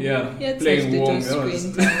Wong. Yeah, He had playing such Wong. little that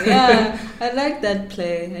screen was- time. Yeah, I like that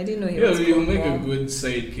play. I didn't know he was he'll called make a Wong. good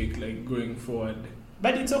sidekick like going forward.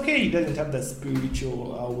 But it's okay, he doesn't have the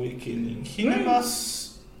spiritual awakening. He never.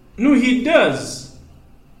 No, he does.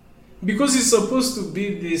 Because he's supposed to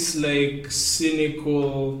be this like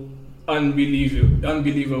cynical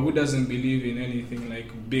unbeliever who doesn't believe in anything like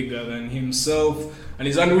bigger than himself and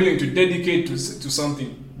is unwilling to dedicate to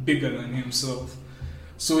something bigger than himself.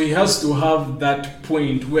 So he has to have that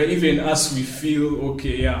point where even us we feel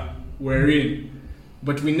okay, yeah, we're in.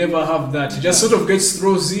 But we never have that. He just sort of gets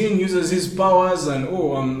thrown in, uses his powers, and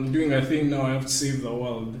oh, I'm doing a thing now, I have to save the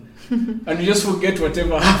world. And you just forget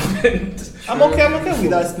whatever happened. I'm okay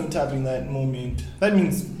with us not having that moment. That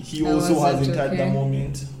means he also hasn't had the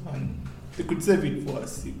moment. And they could save it for a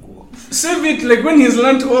sequel. Save it like when he's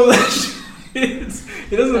learned all that shit.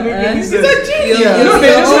 It doesn't make any sense. He's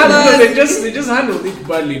a genius. They just handled it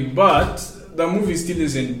badly, but the movie still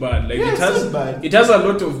isn't bad. Like Yeah, it it's has not bad. It has a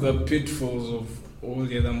lot of the pitfalls of all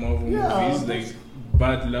the other Marvel Yeah. movies, like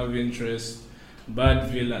bad love interest, bad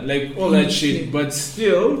villain, like all that shit. But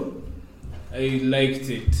still, I liked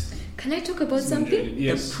it. Can I talk about something?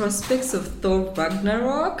 Yes. The prospects of Thor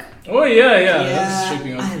Ragnarok. Oh yeah. That's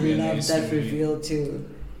shaping up I to be a love nice that movie. reveal too.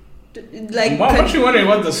 Like, I'm actually wondering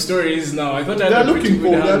what the story is now. I thought I They're had a pretty looking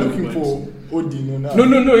good for handle, but- Odin or not.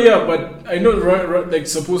 No, yeah, but I know like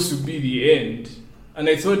supposed to be the end, and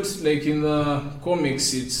I thought like in the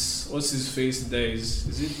comics it's what's his face dies.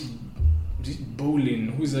 Is it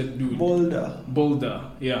Bolin? Who's that dude? Boulder,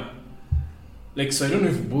 yeah. Like so, I don't know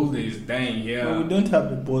if Boulder is dying here. No, we don't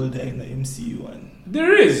have a Boulder in the MCU one.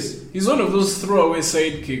 There is. He's one of those throwaway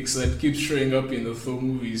sidekicks that keeps showing up in the Thor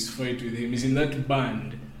movies. Fight with him. He's in that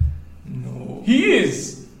band. No, he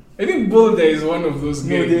is. I think Boulder is one of those guys.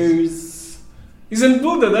 No, there's. Isn't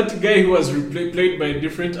Boulder that guy who was played by a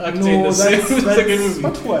different actor in the second movie?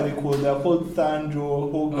 What are they called? They're called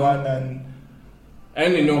Thandro, Hogan, and. I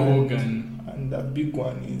only know Hogan. And the big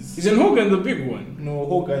one is. Isn't Hogan the big one? No,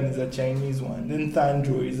 Hogan is a Chinese one. Then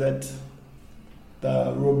Thandro is that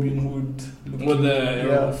the Robin Hood. Or the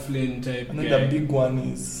Errol Flynn type and then guy. the big one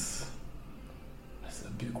is. That's the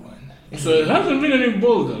big one. So it hasn't been any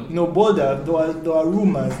Boulder. No, Boulder. There were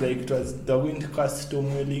rumors like it was the wind cast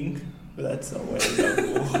Tom Welling, but that's a while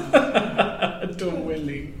ago. Tom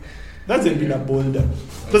Welling. That's been a Boulder.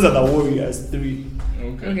 Those are the Warriors 3.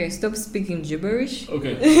 Okay, stop speaking gibberish.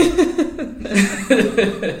 Okay.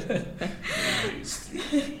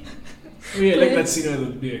 Yeah, like that scene with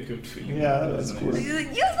the beer kept feeling. Yeah, that was cool. Yeah,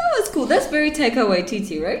 that was cool. That's very Taika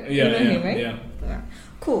Waititi, right? Yeah, You know him, right? yeah.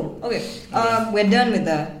 Cool. Okay. We're done with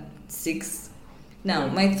the 6. Now,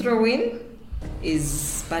 my throw-in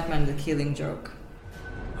is Batman: The Killing Joke.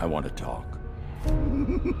 I want to talk.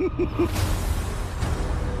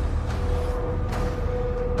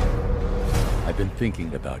 I've been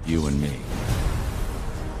thinking about you and me.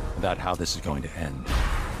 About how this is going to end.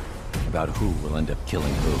 About who will end up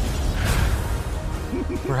killing who.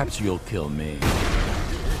 Perhaps you'll kill me.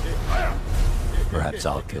 Perhaps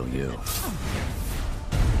I'll kill you.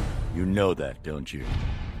 You know that, don't you?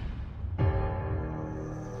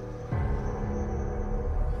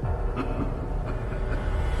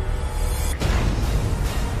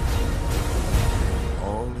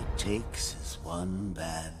 All it takes is one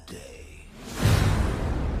bad day.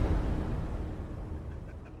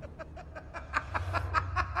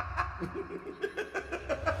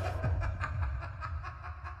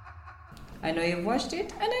 I know you've watched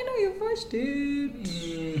it, and I know you've watched it.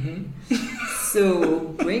 So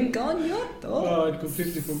bring on your thoughts. Oh, I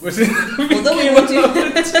completely forgot. Although we want to,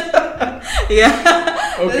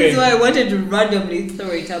 yeah, okay. That's why I wanted to randomly throw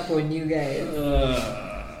it up on you guys.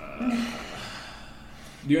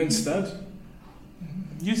 Do you want to start?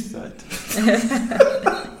 You start.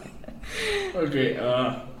 Okay.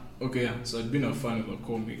 Okay. So I've been a fan of the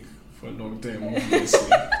comic for a long time, obviously.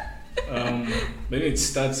 Then it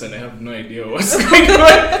starts and I have no idea what's going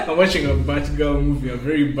on. I'm watching a Batgirl movie, a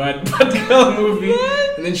very bad Batgirl movie,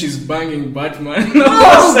 and then she's banging Batman.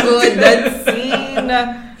 Oh god, that scene!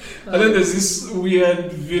 And then there's this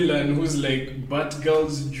weird villain who's like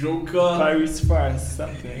Batgirl's Joker. Paris France,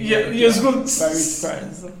 something. Yeah, yes, good. Paris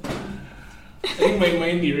France. I think my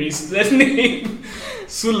mind erased that name.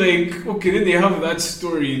 So like, okay, then they have that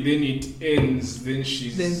story, then it ends, then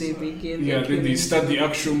they begin. Yeah, then they start the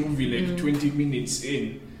actual movie like 20 minutes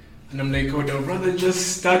in. And I'm like, I would have rather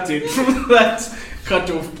just started from that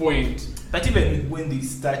cut-off point. But even when they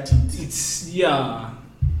started, it's,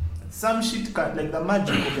 some shit can't, like the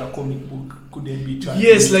magic of the comic book couldn't be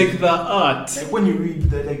translated. Yes, like the art. Like when you read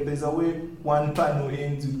the, like there's a way one panel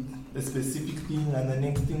ends with a specific thing and the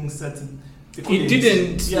next thing starts. It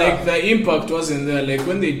didn't, like the impact wasn't there. Like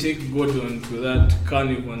when they take Gordon to that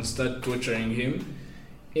carnival and start torturing him,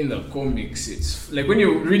 in the comics, it's like when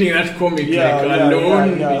you're reading that comic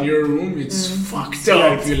alone in your room, it's fucked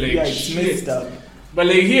up. You're like, it's messed up. But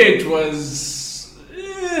like here it was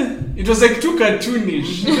like too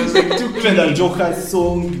cartoonish. It was like too even the Joker's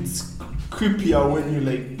song, it's creepier when you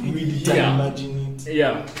like read it and imagine it.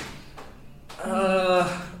 Yeah.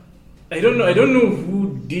 I don't know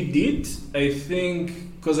who did it. I think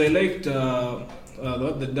because I liked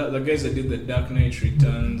the guys that did the Dark Knight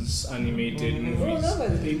Returns animated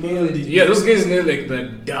movies. Yeah, those guys nailed like the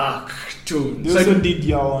dark tone. They also did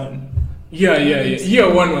Year One. Yeah.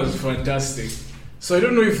 Year One was fantastic. So I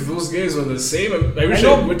don't know if those guys were the same. I wish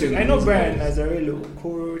I know Brian Azzarello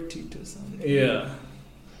co-wrote it or something. Yeah,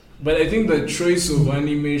 but I think the choice of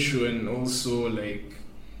animation also like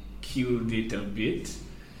killed it a bit.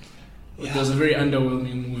 It was a very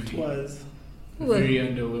underwhelming movie. It was. Very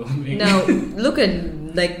underwhelming. Now, look at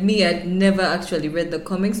like me. I'd never actually read the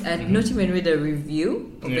comics. I'd not even read a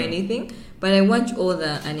review of anything. But I watch all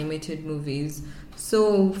the animated movies.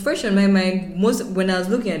 So fresh on my mind, when I was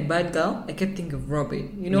looking at Batgirl, I kept thinking of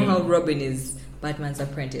Robin. You know how Robin is Batman's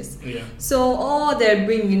apprentice. Yeah. So they're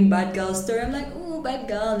bringing in Batgirl's story. I'm like, oh,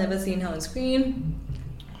 Batgirl, never seen her on screen.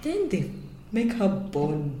 Then they make her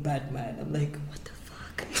born Batman. I'm like, what the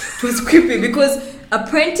fuck? It was creepy because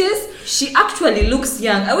apprentice, she actually looks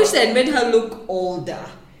young. I wish they had made her look older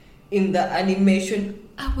in the animation.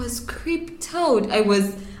 I was creeped out.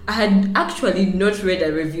 I had actually not read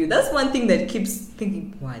a review. That's one thing that keeps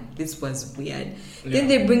thinking, what, this was weird. Then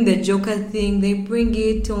they bring the Joker thing, they bring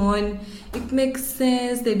it on. It makes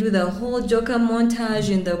sense. They do the whole Joker montage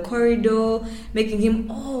in the corridor, making him,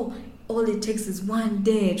 all it takes is one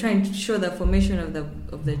day, trying to show the formation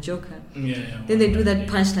of the Joker. Then they do that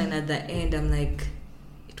punchline at the end. I'm like,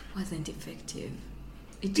 it wasn't effective.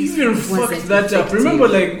 It even fucked that up. Remember,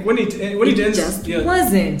 like when it ends, just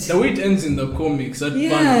wasn't the way it ends in the comics. That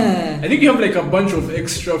panel, I think you have like a bunch of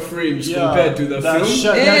extra frames compared to the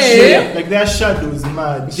film. Like their shadows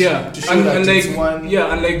merge. Yeah, to show that like it's one.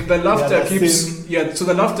 Yeah, and like the laughter keeps. Yeah, so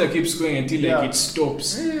the laughter keeps going until like it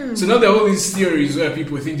stops. So now there are all these theories where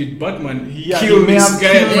people think that Batman killed this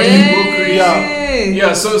guy and made him go crazy.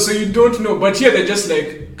 Yeah, so you don't know, but here they're just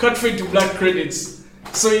like cut straight to black credits.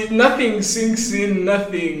 So nothing sinks in,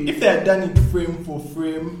 nothing. If they had done it frame for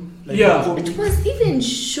frame, like it was even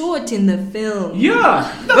short in the film.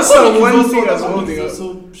 Yeah, that's the one thing that's holding us.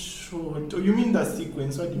 So short. Oh, you mean that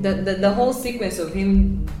sequence? What do you mean? The whole sequence of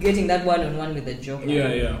him getting that one-on-one with the Joker.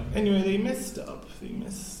 Yeah. Anyway, they messed up. They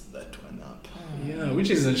messed that one up. Yeah, which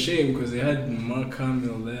is a shame because they had Mark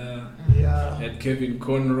Hamill there. Yeah. They had Kevin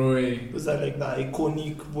Conroy. Those are like the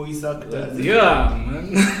iconic voice actors. Yeah,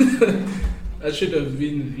 man. That should have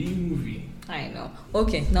been the movie. I know.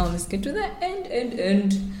 Okay, now let's get to the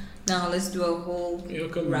end. Now let's do a whole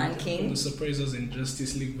ranking. The surprises in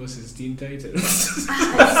Justice League versus Teen Titans.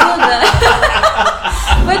 I saw that.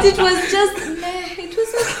 But it was just it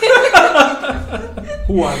was okay.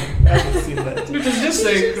 Who won? I haven't seen that. It was just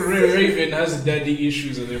like Raven has daddy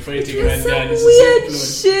issues and they're fighting her dad. It's weird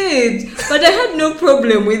shit. But I had no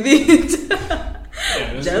problem with it.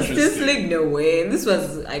 Yeah, Justice League, no way. This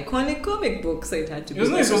was iconic comic book, so it had to be. It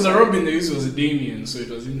was nice because the Robin they used was Damien, so it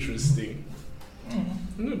was interesting.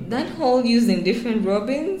 That whole using different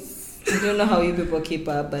Robins. I don't know how you people keep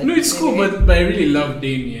up, but no, it's cool. But I really love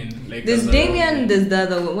Damien. Like there's Damien. There's the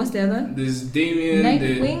other one. What's the other one? There's Damien.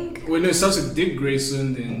 Nightwing. Well, no, it starts with Dick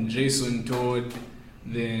Grayson, then Jason Todd,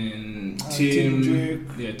 then Tim Drake.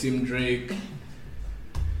 Yeah, Tim Drake.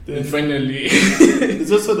 Then finally,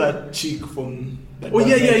 there's also that chick from.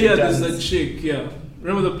 Yeah. There's that chick. Yeah,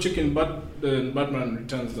 remember the chick in Batman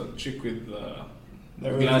Returns? That chick with the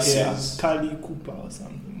glasses. Carly Cooper or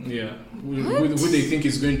something. Yeah, who they think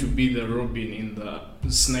is going to be the Robin in the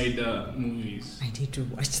Snyder movies. I need to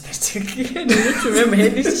watch that again. I don't remember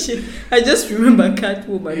any chick. I just remember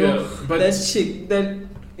Catwoman. Yeah, but that chick, that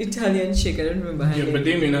Italian chick. I don't remember her name. But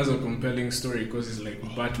Damien has a compelling story because he's like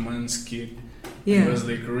Batman's kid. Yeah. He was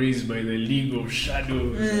like raised by the League of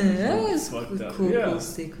Shadows. That was cool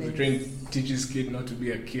sequence. He's trying to teach his kid not to be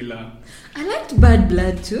a killer. I liked Bad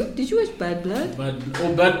Blood too. Did you watch Bad Blood? I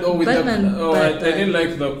didn't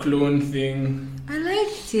like the clone thing. I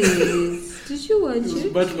liked it. Did you watch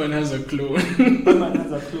it? Batman has a clone. Batman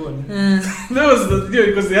has a clone. That was the deal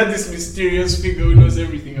because they had this mysterious figure who knows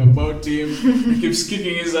everything about him. He keeps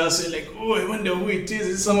kicking his ass. You're like, oh, I wonder who it is.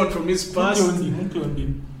 It's someone from his past. Who cloned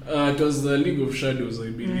him? It was the League of Shadows, I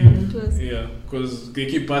believe. It was. Yeah, because they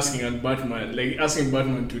keep asking asking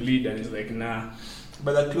Batman to lead, and he's like, nah.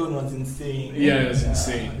 But the clone was insane. Yeah, it was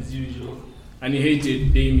insane. As usual. And he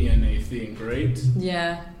hated Damien, I think, right?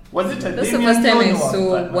 Yeah. Was it a That's Damien the first time I clone or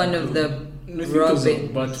saw Batman one of the I think it was a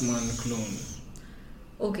Batman clone.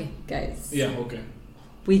 Okay, guys. Yeah, okay.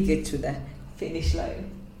 We get to the finish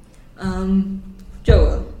line.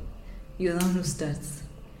 Joel, you're the one who starts.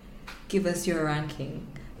 Give us your ranking.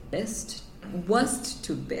 Worst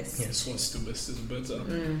to best. Yes, worst to best is better.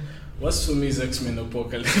 Worst for me is X-Men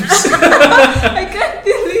Apocalypse. I can't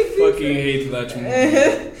believe it. Fucking hate that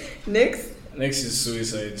movie. Next is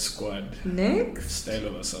Suicide Squad. Next, Style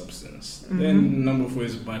over Substance. Then number 4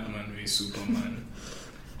 is Batman v Superman.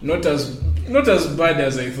 Not as bad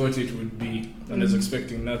as I thought it would be. I was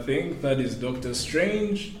expecting nothing. Third is Doctor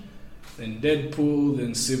Strange. Then Deadpool.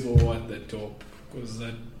 Then Civil War at the top. Because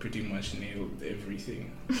that pretty much nailed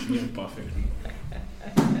everything. Perfect.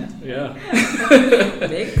 Yeah.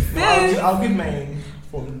 Makes sense. I'll give mine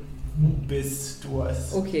from best to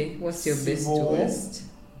worst. Okay, what's your best to worst?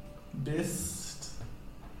 Best.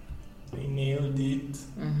 They nailed it.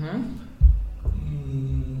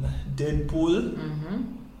 Deadpool.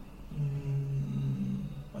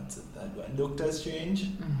 What's that one? Doctor Strange.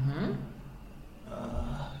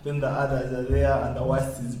 Then the others are there, and the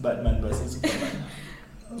worst is Batman vs Superman.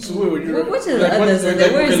 So what would you? What are the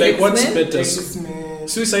others? What's better? X-Men.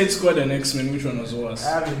 Suicide Squad and X-Men. Which one was worse?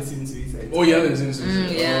 I haven't seen Suicide Squad. Oh, you haven't seen Suicide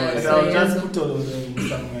Squad? Yeah. And I'll just put all of them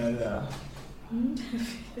somewhere there.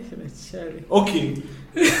 Okay.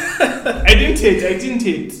 I didn't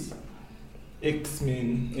hate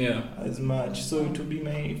X-Men as much, so it will be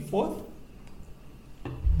my 4th.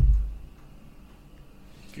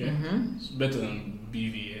 Okay. It's better than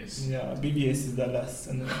BVS. Yeah, BVS is the last,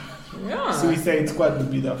 and Yeah. Suicide Squad will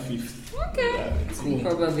be the 5th. Okay. Cool.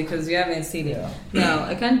 Probably because you haven't seen it. Now,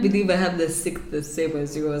 I can't believe I have the 6th the same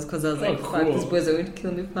as yours because I was like, fuck, these boys are going to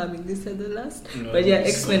kill me for having this at the last. No, But yeah,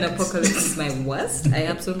 X-Men Apocalypse is my worst. I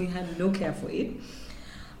absolutely had no care for it.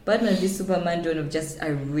 Batman v Superman Dawn of Justice, I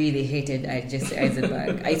really hated Jesse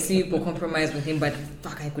Eisenberg. I see people compromise with him, but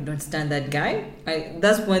fuck, I could not stand that guy.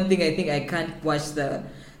 That's one thing I think I can't watch the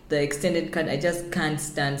extended cut. I just can't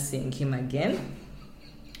stand seeing him again.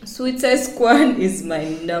 Suicide Squad is my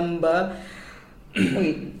number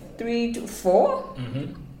 3 to 4.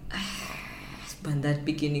 But that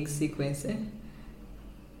beginning sequence,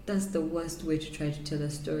 that's the worst way to try to tell a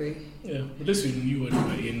story. Yeah, but that's when you were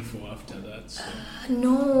in for after that. So.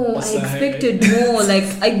 No, I expected more. Like,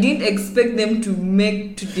 I didn't expect them to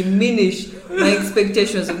diminish my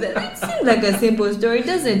expectations of that. It seemed like a simple story,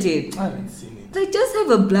 doesn't it? I haven't seen it. Like, just have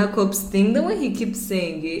a Black Ops thing. The way he keeps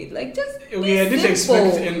saying it, like, just I didn't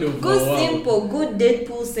expect end of go simple, good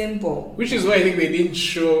Deadpool simple. Which is why I think they didn't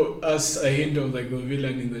show us a hint of like the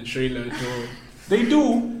villain in the trailer at all. They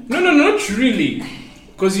do. No, not really.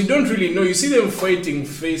 Because you don't really know. You see them fighting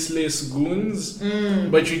faceless goons,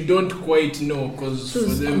 but you don't quite know because for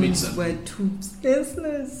them it's too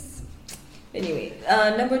faceless. Anyway,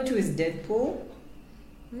 number 2 is Deadpool.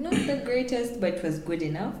 Not the greatest, but it was good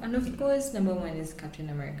enough. And of course, number 1 is Captain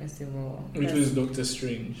America Civil War. Which was Doctor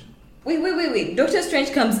Strange. Wait. Doctor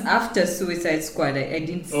Strange comes after Suicide Squad. I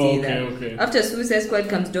didn't see that. Okay. After Suicide Squad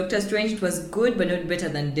comes Doctor Strange. It was good, but not better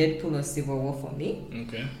than Deadpool or Civil War for me.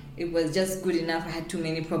 Okay. It was just good enough. I had too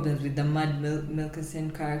many problems with the Matt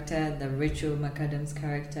Mikkelsen character, the Rachel McAdams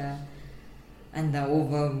character, and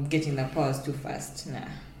the getting the powers too fast. Nah.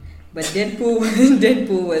 But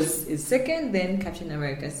Deadpool was his second, then Captain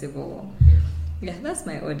America Civil War. Yeah, that's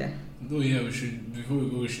my order. Oh yeah, before we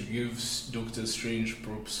go, we should give Doctor Strange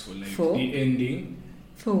props for like For? the ending.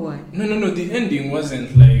 For what? No, the ending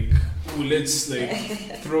wasn't like, oh, let's like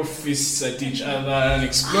throw fists at each other and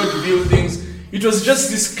explode buildings. It was just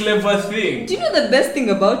this clever thing. Do you know the best thing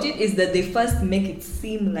about it is that they first make it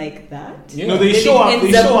seem like that? Yeah. No, they show up after it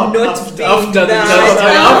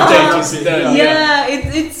is done. Yeah,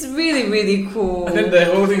 it's really, really cool. And then the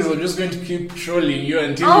whole thing is I'm just going to keep trolling you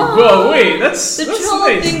until you go away. The troll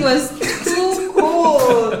nice. thing was too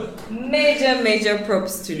cool. Major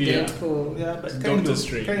props to Deadpool. Yeah, but Doctor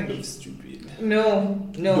Strange. Kind of stupid. No.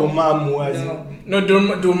 Dormammu was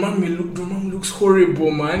Dormammu looks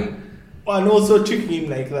horrible, man. And also treat him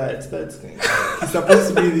like that. That's he's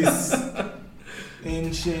supposed to be this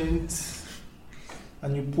ancient,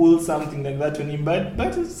 and you pull something like that on him,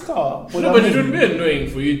 but it's Scar. No, but it would be annoying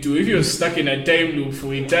for you too if you're stuck in a time loop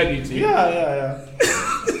for eternity. Yeah.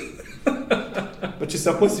 But you're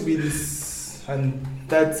supposed to be this, and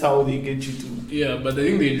that's how they get you to. Yeah, but I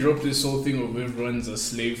think they dropped this whole thing of everyone's a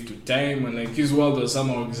slave to time, and like his world was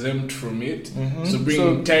somehow exempt from it. Mm-hmm. So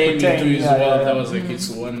bringing time into his world, that was like its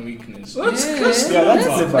one weakness. So that's clever. Yeah, that's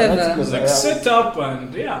clever. It was like set up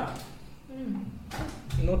and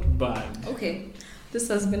not bad. Okay, this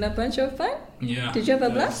has been a bunch of fun. Yeah. Did you have a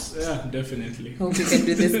blast? Yeah, definitely. Hope we can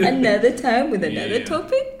do this another time with another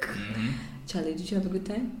topic. Mm-hmm. Charlie, did you have a good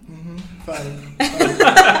time? Mm-hmm. Fine.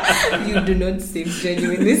 You do not seem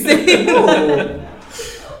genuinely saying.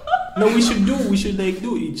 No, we should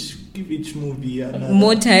give each movie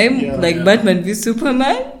more time, Batman v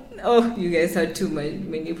Superman. Oh, you guys had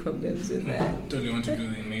many problems with that. I totally want to do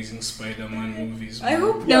the Amazing Spider-Man movies. I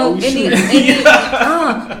hope now you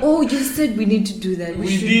said we need to do that.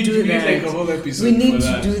 We should do that. Like a whole episode. We need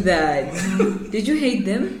to do that. Did you hate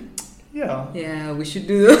them? Yeah, we should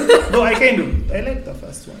do that. No, I like the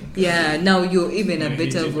first one. Yeah, now you're even a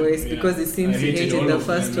better voice because it seems you hated the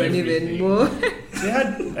first one even more.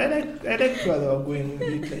 I like where they were going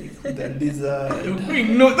with it, like the lizard.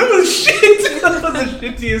 No, that was shit. That was the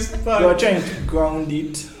shittiest part. They were trying to ground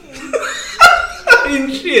it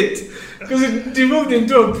in shit. Because it devolved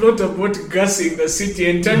into a plot about gassing the city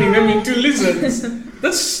and turning them into lizards.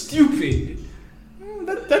 That's stupid.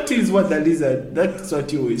 That is what the lizard. That's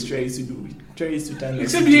what he always tries to do. He tries to turn.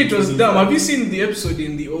 Except here it was dumb. Have you seen the episode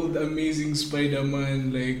in the old Amazing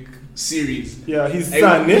Spider-Man series? Yeah, his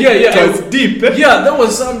son. Yeah. It was deep. Yeah, that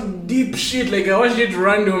was some deep shit. Like I watched it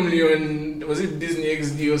randomly on was it Disney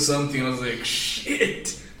XD or something. I was like,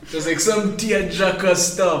 shit. It was like some tearjerker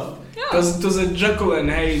stuff. Yeah. It was a Jekyll and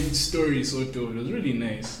Hyde story sort of. It was really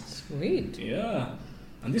nice. Sweet. Yeah,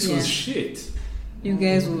 and this was shit. You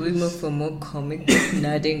guys will be more for more comic book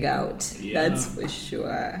nerding out. Yeah. That's for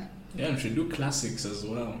sure. Yeah, we should do classics as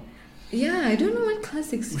well. Yeah, I don't know what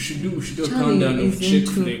classics. We should do a countdown of chick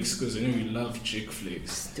flicks because I know we love chick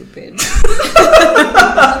flicks. Stupid.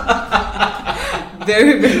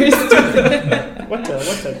 Very, very stupid. What a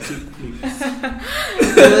chick flicks.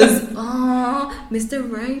 It was Mr.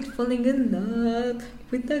 Right falling in love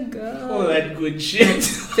with a girl. All that good shit.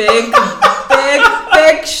 Fake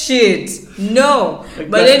shit. No. Like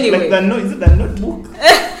but anyway. Is it that Notebook?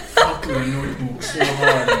 Fuck the Notebook so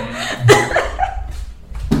hard, man.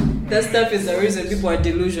 That stuff is the reason people are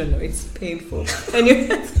delusional. It's painful. Anyway,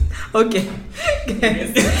 okay.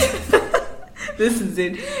 Guys, this is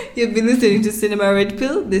it. You've been listening to Cinema Red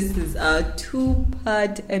Pill. This is our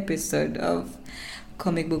 2-part episode of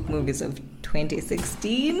Comic Book Movies of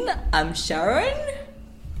 2016. I'm Sharon.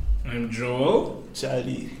 I'm Joel.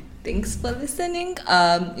 Charlie. Thanks for listening.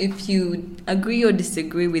 If you agree or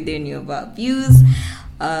disagree with any of our views,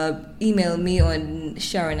 email me on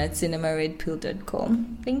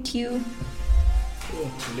sharon@cinemaredpill.com. Thank you.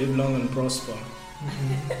 Cool. Live long and prosper.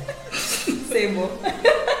 Say more.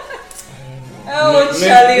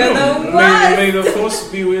 Charlie, you're the worst. May the force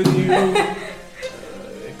be with you.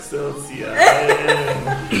 Excelsior.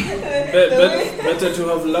 Better to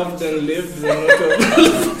have loved and lived than not to have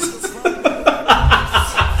loved.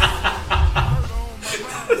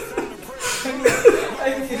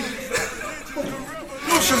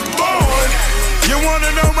 You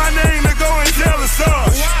wanna know my name, to go and tell the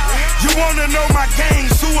Sarge. You wanna know my gang,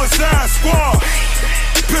 Suicide Squad.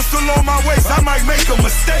 Pistol on my waist, I might make a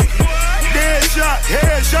mistake. Dead shot, head